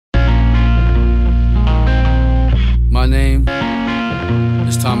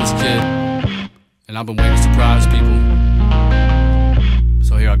Thomas Kid, and I've been waiting to surprise people.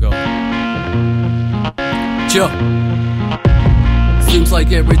 So here I go. Chill. Seems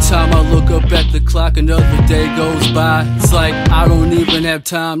like every time I look up at the clock, another day goes by. It's like I don't even have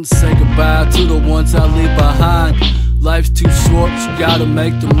time to say goodbye to the ones I leave behind. Life's too short, you gotta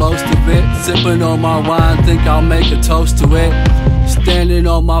make the most of it. Sipping on my wine, think I'll make a toast to it. Standing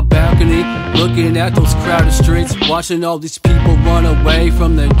on my balcony, looking at those crowded streets, watching all these people run away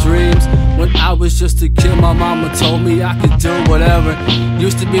from their dreams. When I was just a kid, my mama told me I could do whatever.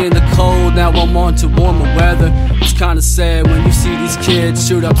 Used to be in the cold, now I'm on to warmer weather. It's kinda sad when you see these kids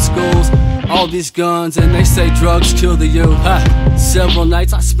shoot up schools, all these guns, and they say drugs kill the youth. Several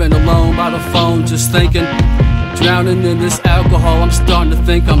nights I spent alone by the phone just thinking, drowning in this alcohol, I'm starting to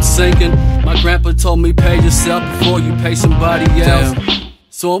think I'm sinking. My grandpa told me pay yourself before you pay somebody else.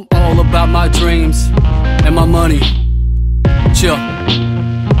 So I'm all about my dreams and my money. Chill.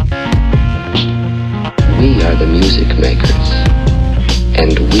 We are the music makers,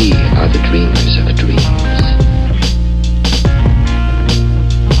 and we are the dreamers of dreams.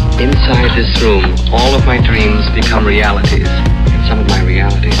 Inside this room, all of my dreams become realities, and some of my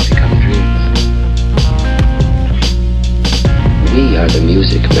realities become dreams. We are the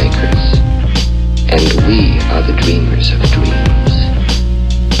music makers, and we are the dreamers of dreams.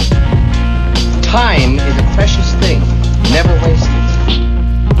 Time is a precious thing, never wasted.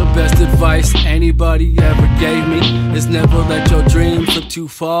 The best advice anybody ever gave me is never let your dreams look too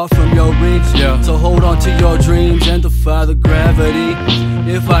far from your reach. So hold on to your dreams and defy the gravity.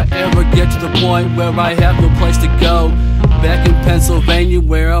 If I ever get to the point where I have no place to go, back in Pennsylvania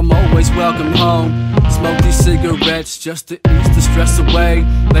where I'm always welcome home, smoke these cigarettes just to ease the stress away.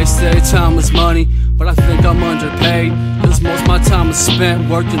 They say time is money, but I think I'm underpaid, cause most of my time is spent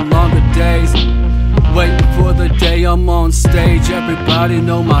working longer days, waiting for the day I'm on stage. Everybody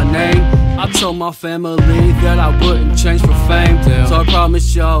know my name. I told my family that I wouldn't change for fame. So I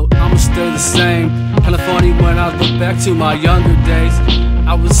promise y'all I'ma stay the same. Kinda funny when I look back to my younger days.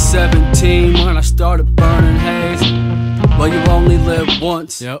 I was 17 when I started burning haze. Well, you only live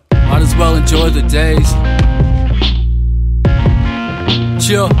once, might as well enjoy the days.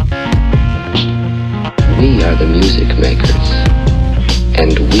 Chill. We are the music makers,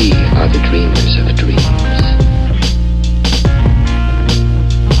 and we are the dreamers of dreams.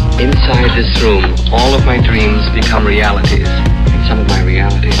 Inside this room, all of my dreams become realities, and some of my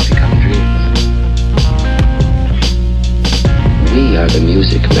realities become dreams. We are the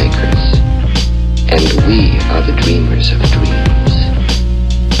music makers, and we are the dreamers of dreams.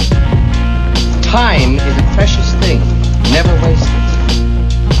 Time is a precious thing, never wasted.